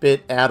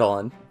 8-bit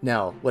add-on.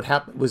 Now, what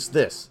happened was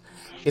this.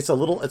 It's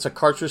a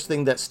cartridge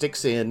thing that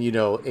sticks in,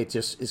 it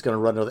just is going to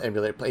run another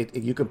emulator.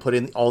 You can put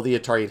in all the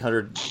Atari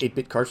 800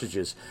 8-bit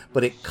cartridges,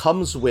 but it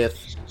comes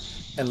with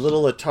a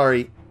little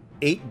Atari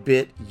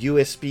 8-bit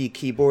USB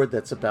keyboard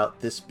that's about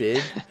this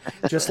big.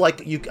 Just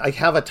like I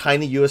have a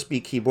tiny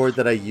USB keyboard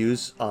that I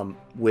use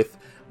with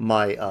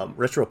my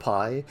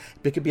RetroPie.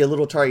 It could be a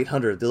little Atari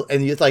 800,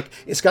 and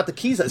it's got the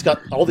keys. It's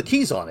got all the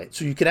keys on it,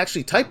 so you can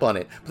actually type on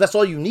it. But that's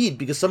all you need,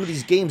 because some of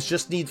these games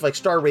just need, like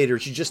Star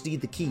Raiders, you just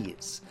need the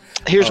keys.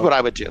 Here's what I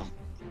would do.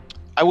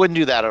 I wouldn't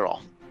do that at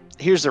all.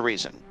 Here's the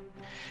reason.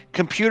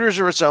 Computers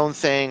are its own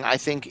thing. I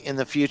think in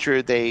the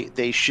future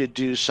they should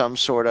do some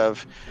sort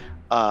of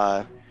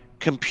some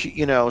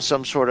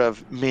sort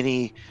of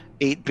mini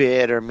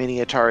 8-bit or mini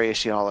Atari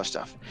ST, all that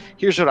stuff.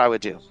 Here's what I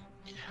would do.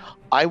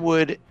 I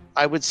would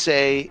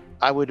say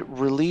I would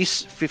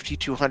release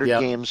 5200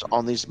 games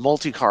on these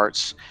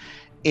multi-carts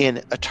in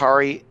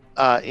Atari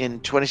in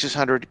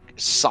 2600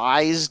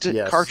 sized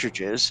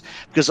cartridges,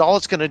 because all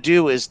it's going to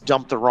do is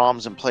dump the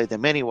ROMs and play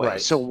them anyway.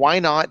 Right. So why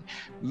not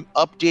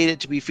update it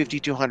to be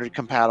 5200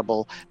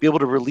 compatible, be able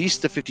to release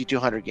the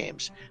 5200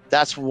 games?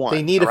 That's one.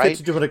 They need a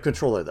 5200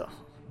 controller, though.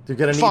 They're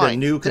going to need a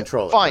new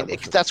controller. Fine,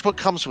 that's what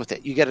comes with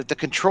it. You get the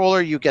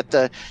controller, you get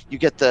the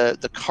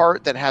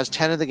cart that has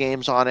 10 of the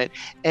games on it,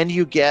 and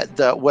you get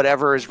the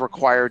whatever is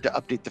required to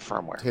update the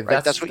firmware. Okay,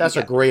 right? That's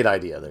a great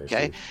idea there.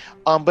 Okay,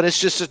 but it's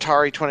just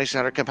Atari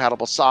 2600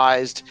 compatible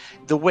sized.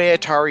 The way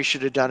Atari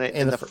should have done it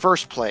in the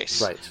first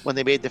place, when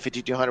they made the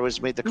 5200,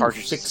 was made the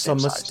cartridge fix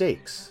some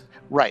mistakes.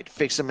 Right,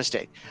 fix a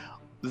mistake.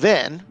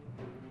 Then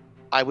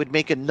I would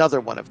make another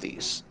one of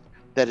these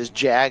that is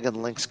Jag and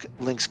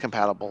Lynx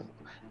compatible,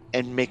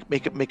 and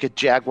make a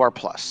Jaguar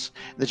Plus.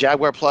 The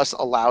Jaguar Plus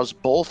allows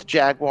both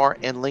Jaguar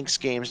and Lynx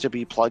games to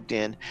be plugged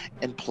in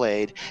and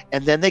played,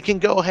 and then they can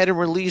go ahead and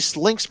release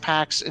Lynx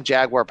packs and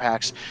Jaguar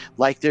packs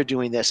like they're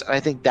doing this. And I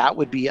think that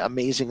would be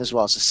amazing as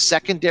well. It's a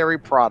secondary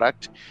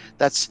product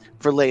that's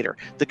for later.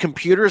 The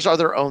computers are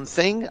their own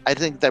thing. I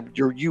think that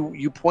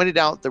you pointed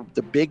out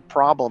the big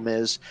problem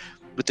is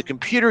With the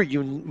computer,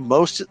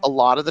 a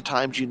lot of the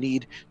times you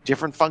need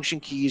different function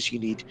keys. You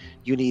need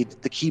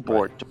the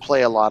keyboard to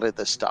play a lot of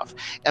this stuff,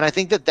 and I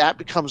think that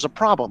becomes a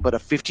problem. But a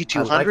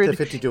 5200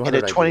 in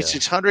a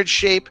 2600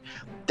 shape,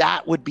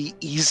 that would be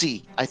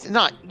easy.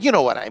 Not, you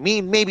know what I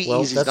mean? Maybe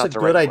easy is not the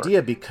right word. That's a good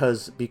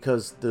idea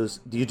because those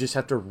you just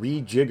have to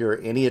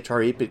rejigger any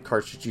Atari 8-bit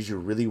cartridges you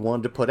really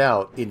wanted to put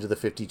out into the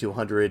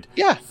 5200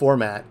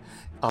 format.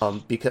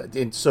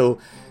 So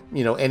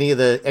any of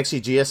the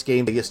XEGS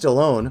games that you still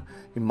own,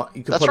 you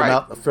can put them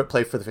out for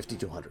play for the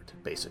 5200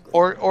 basically.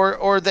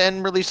 Or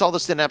then release all the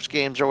Synapse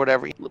games or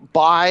whatever.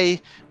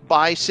 Buy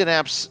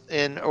Synapse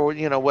or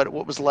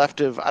what was left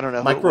of, I don't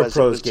know,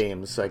 Microprose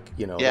games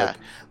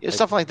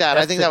stuff like that.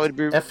 I think that would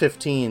be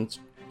F-15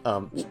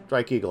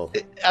 Strike Eagle.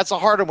 That's a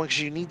harder one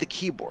because you need the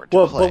keyboard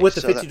to play. But with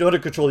the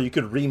 5200 controller, you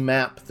could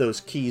remap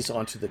those keys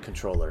onto the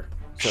controller.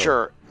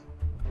 So.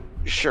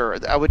 Sure.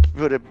 I would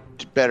put a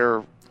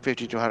better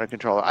 5200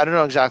 controller. I don't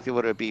know exactly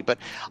what it would be, but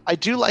I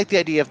do like the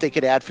idea if they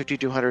could add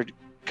 5200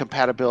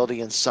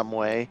 compatibility in some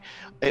way.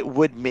 It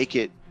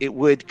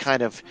would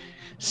kind of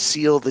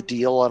seal the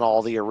deal on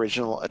all the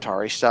original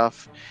Atari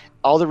stuff.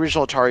 All the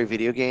original Atari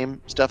video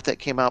game stuff that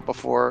came out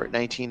before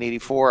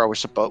 1984 or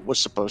was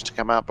supposed to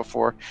come out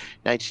before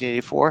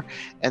 1984,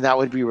 and that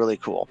would be really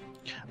cool.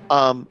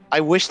 I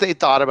wish they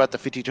thought about the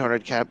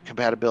 5200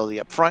 compatibility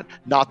up front,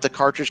 not the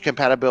cartridge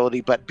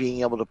compatibility, but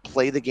being able to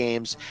play the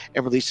games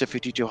and release a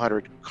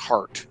 5200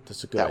 cart.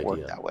 That's a good idea.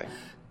 Worked that way.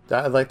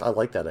 I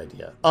like that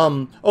idea.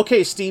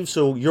 Okay, Steve.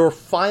 So your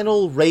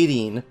final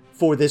rating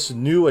for this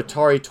new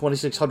Atari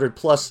 2600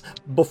 Plus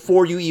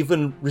before you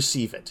even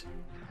receive it?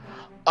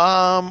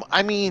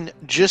 I mean,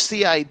 just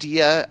the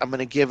idea. I'm going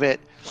to give it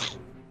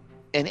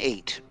an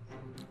 8.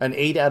 An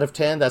 8 out of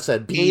 10? That's a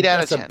B. 8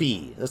 out of 10. That's a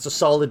B. That's a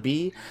solid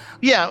B?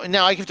 Yeah,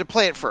 now I have to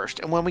play it first.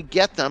 And when we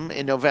get them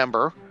in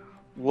November,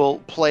 we'll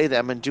play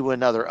them and do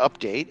another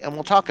update, and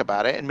we'll talk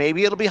about it, and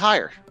maybe it'll be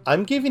higher.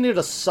 I'm giving it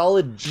a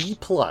solid B+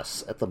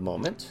 at the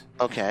moment.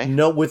 Okay.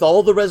 No, with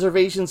all the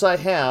reservations I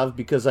have,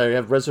 because I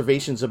have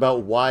reservations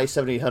about why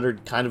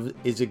 7800 kind of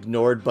is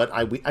ignored, but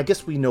I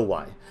guess we know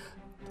why.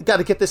 You got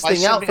to get this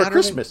thing out for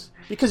Christmas.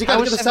 Because you got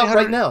to get this out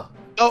right now.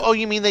 Oh,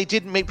 you mean they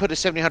didn't put a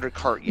 7800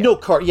 cart yet? No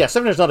cart. Yeah,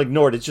 700's not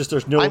ignored. It's just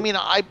there's no. I mean,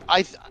 I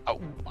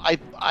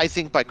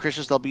think by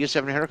Christmas there'll be a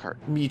 700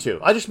 cart. Me too.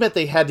 I just meant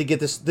they had to get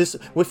this.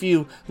 If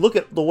you look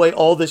at the way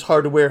all this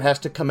hardware has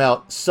to come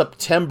out,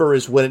 September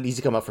is when it needs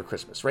to come out for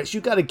Christmas, right? So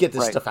you got to get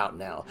this stuff out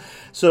now.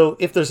 So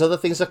if there's other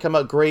things that come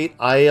out, great.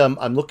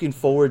 I'm looking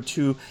forward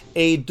to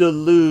a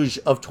deluge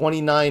of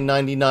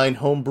 $29.99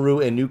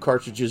 homebrew and new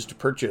cartridges to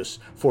purchase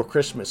for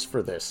Christmas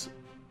for this.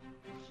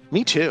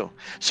 Me too.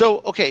 So,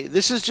 okay,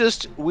 this is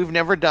just, we've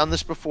never done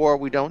this before.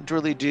 We don't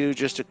really do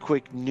just a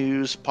quick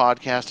news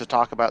podcast to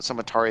talk about some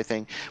Atari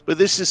thing, but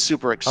this is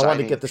super exciting. I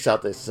want to get this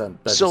out this Sunday.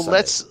 So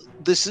this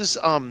is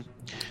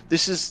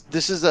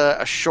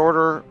a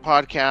shorter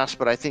podcast,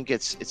 but I think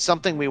it's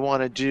something we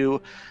want to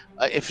do.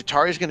 If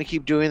Atari's going to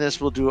keep doing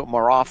this, we'll do it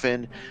more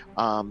often.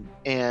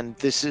 And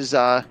this is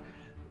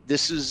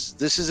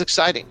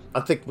exciting.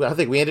 I think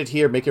we end it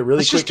here. Make it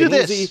really quick and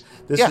easy.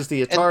 This is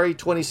the Atari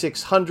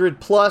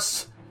 2600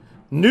 Plus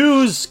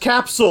News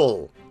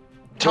Capsule.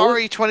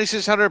 Atari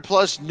 2600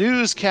 Plus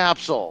News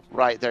Capsule.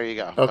 Right, there you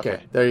go.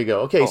 Okay, there you go.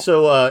 Okay, cool.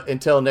 So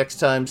until next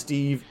time,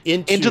 Steve,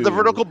 into the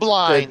vertical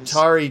blinds. The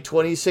Atari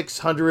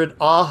 2600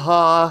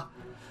 AHA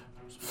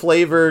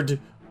flavored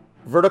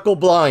vertical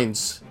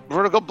blinds.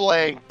 Vertical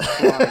blank.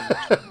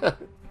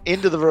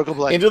 Into the vertical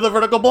blinds. Into the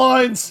vertical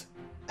blinds.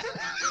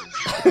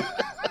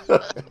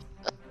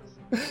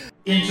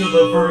 Into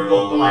the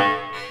vertical blank.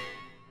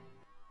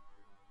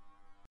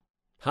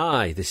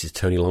 Hi, this is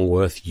Tony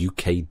Longworth,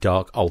 UK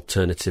dark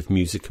alternative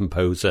music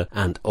composer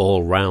and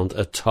all-round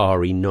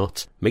Atari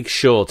nut. Make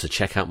sure to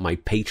check out my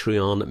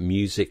Patreon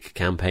music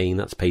campaign.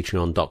 That's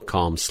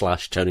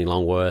patreon.com/Tony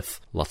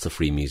Longworth. Lots of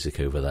free music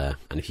over there.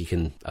 And if you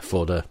can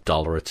afford $1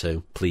 or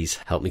 $2, please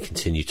help me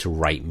continue to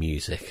write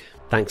music.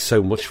 Thanks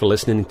so much for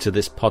listening to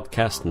this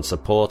podcast and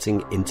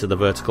supporting Into the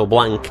Vertical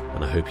Blank.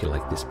 And I hope you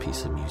like this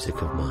piece of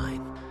music of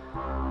mine.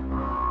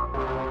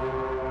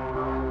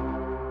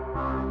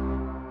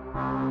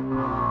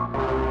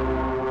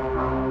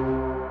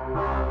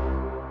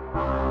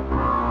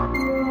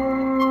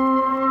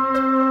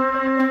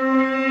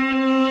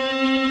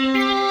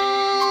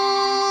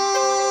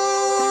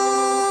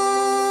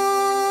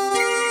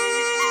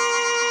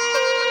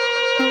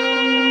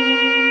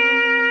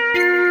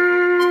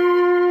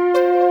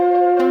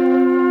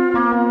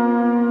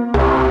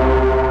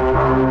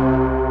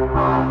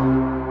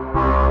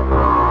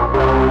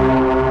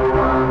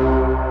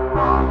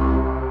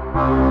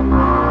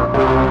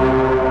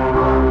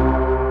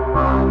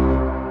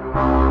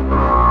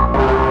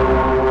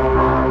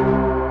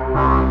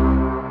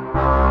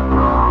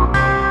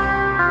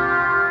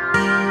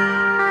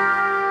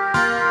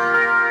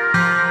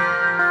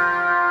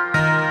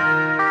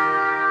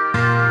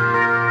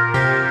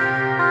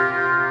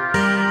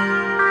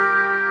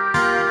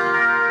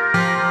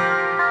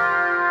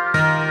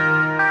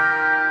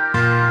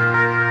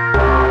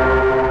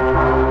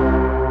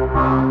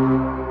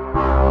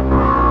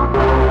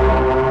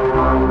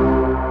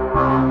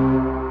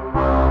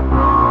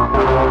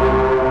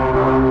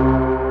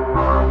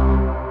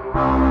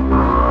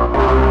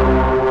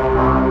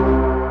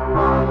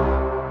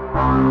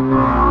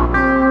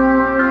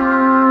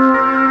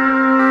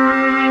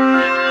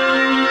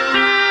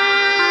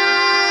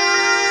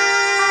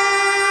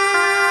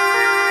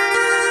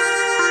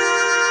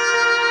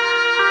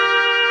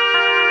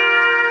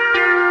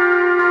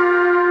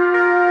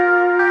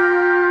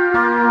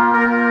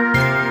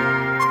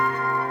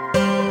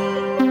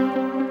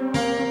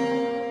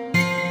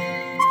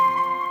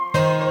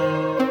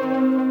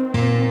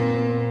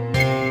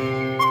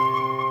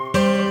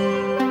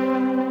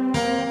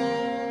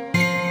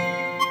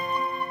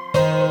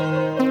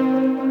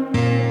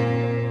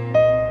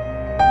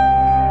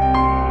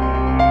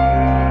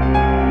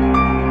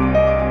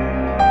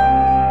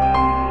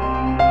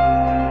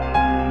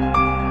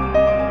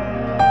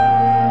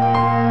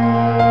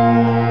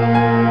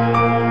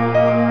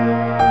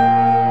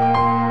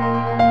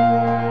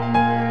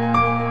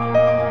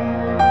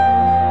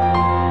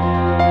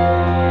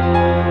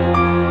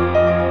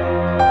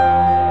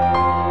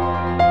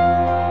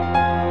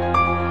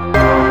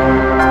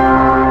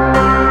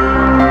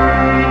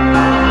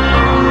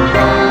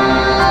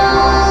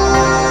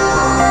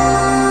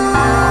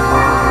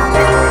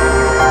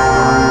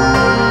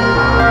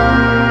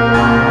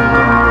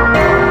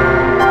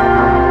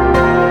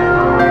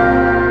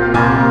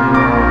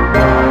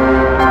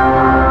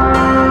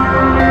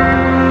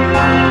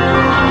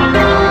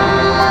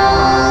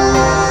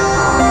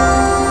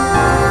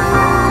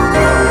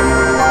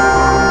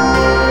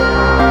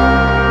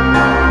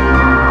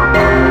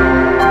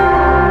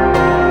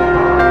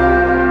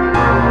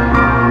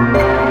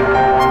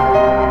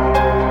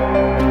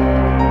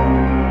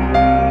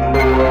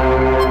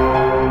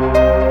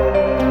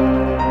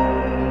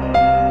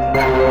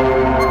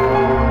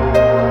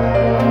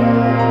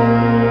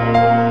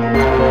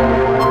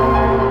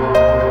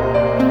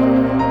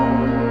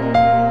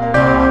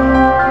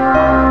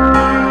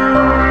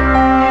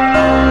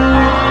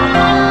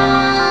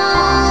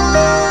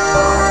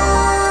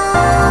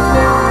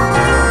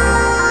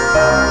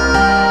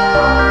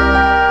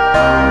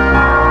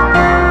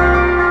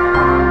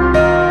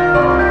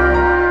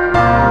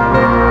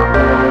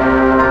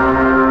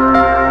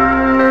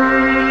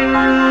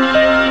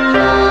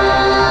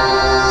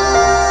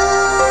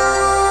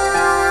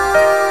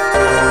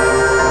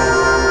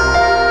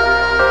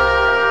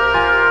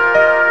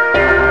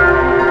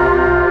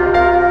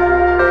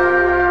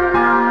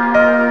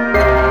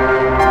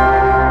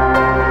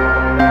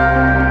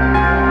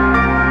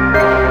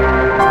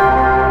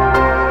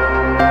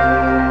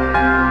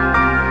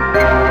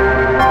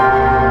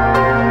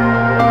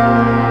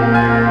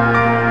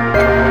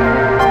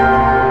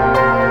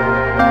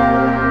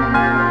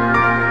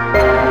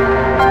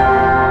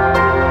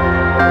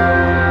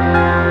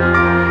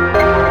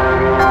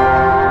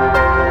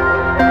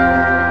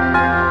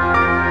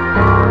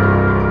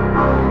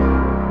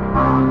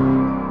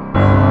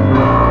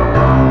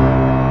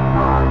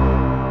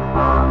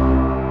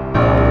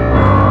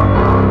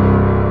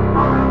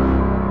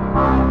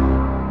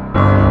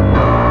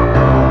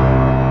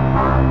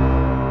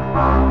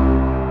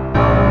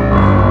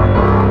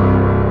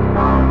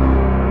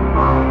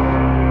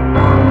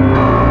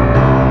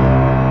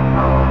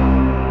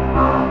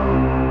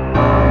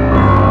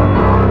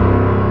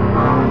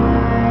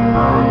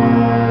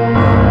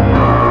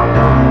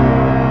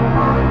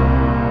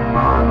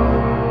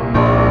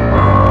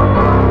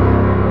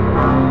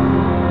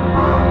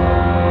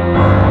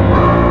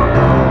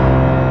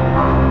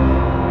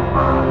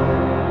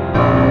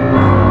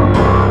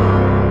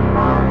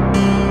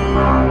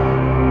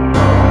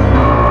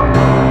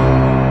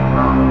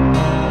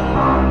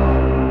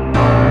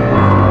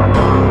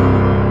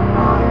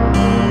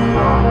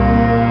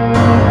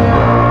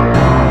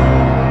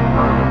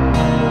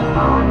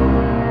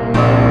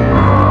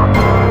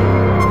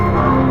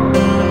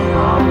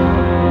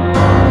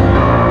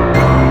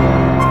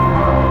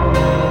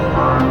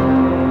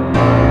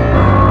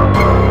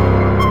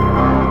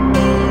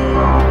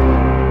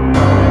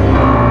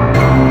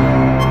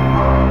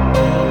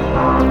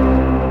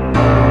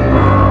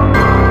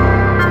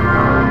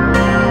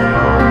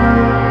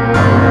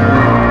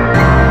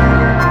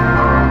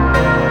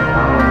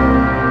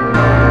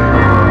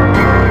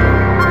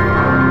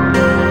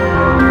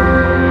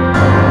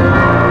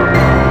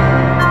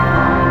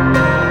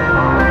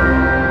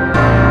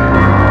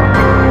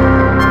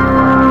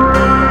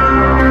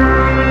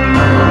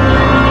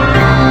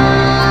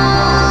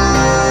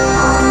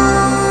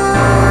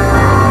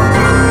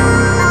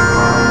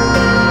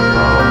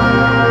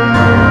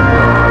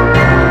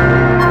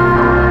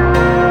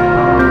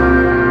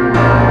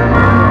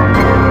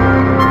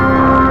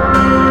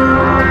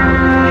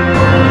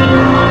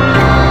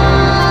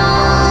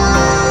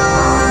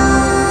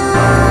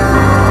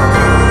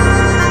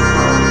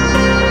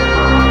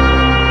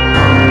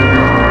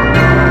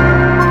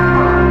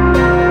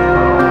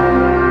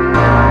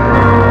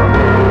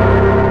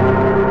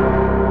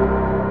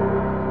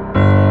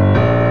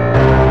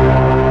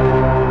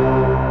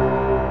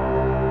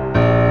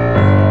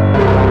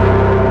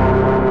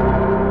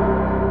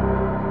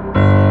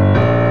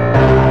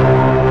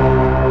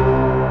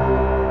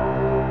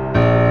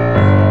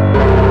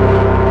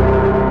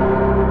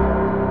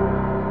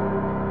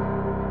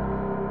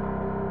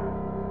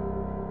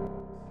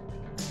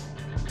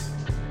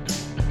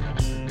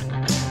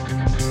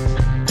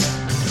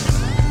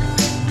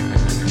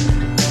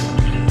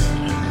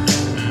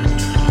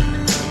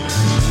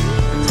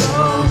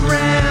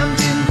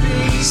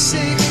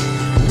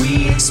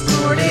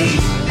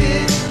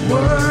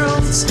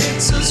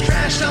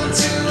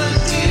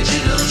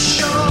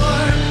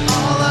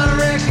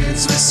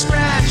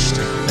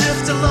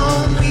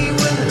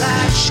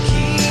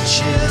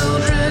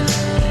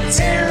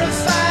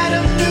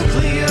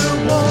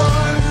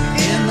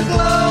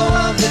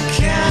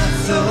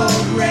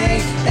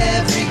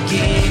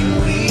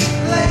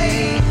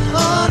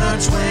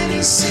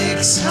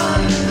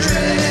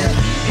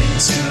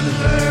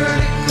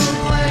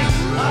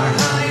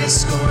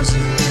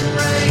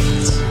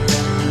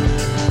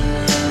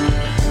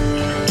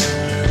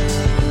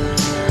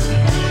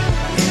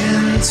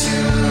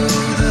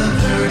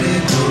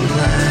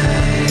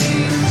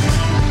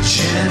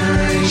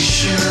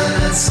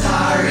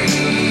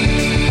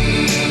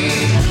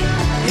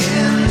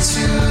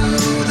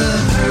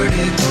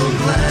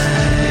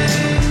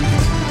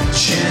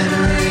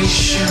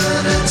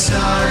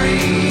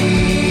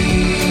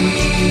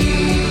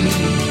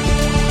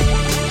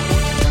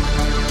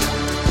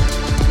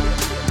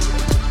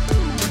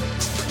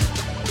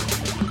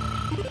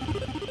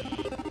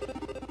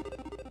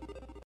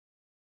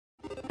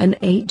 An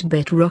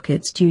 8-Bit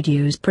Rocket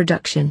Studios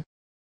production.